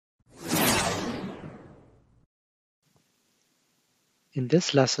In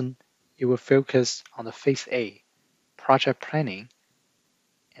this lesson, you will focus on the Phase A, project planning,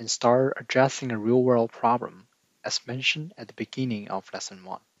 and start addressing a real-world problem as mentioned at the beginning of Lesson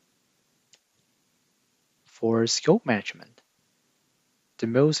 1. For scope management, the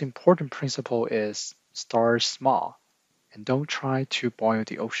most important principle is start small and don't try to boil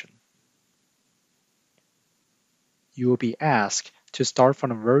the ocean. You will be asked to start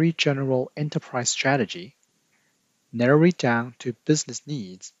from a very general enterprise strategy, narrow it down to business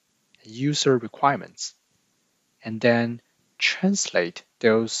needs and user requirements, and then translate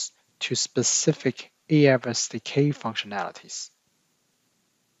those to specific AF SDK functionalities.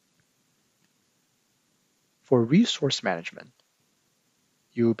 For resource management,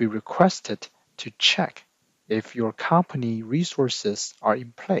 you will be requested to check if your company resources are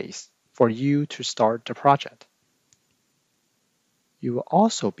in place for you to start the project. You will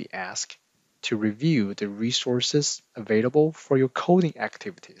also be asked to review the resources available for your coding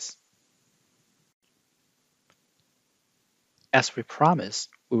activities. As we promised,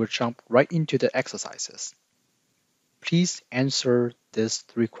 we will jump right into the exercises. Please answer these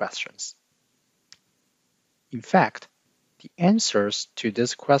 3 questions. In fact, the answers to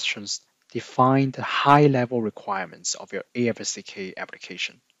these questions define the high-level requirements of your AFSDK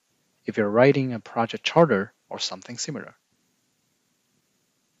application if you're writing a project charter or something similar.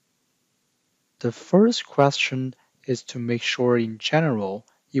 The first question is to make sure in general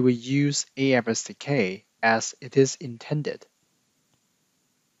you will use AFSDK as it is intended.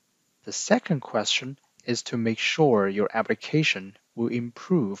 The second question is to make sure your application will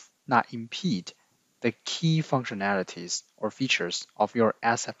improve, not impede, the key functionalities or features of your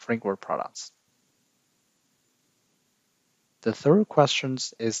asset framework products. The third question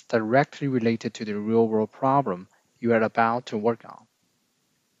is directly related to the real-world problem you are about to work on.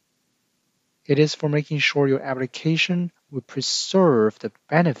 It is for making sure your application will preserve the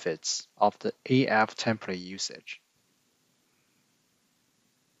benefits of the AF template usage.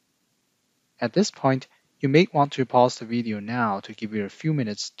 At this point, you may want to pause the video now to give you a few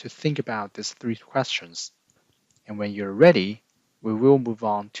minutes to think about these 3 questions. And when you're ready, we will move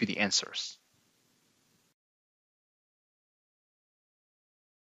on to the answers.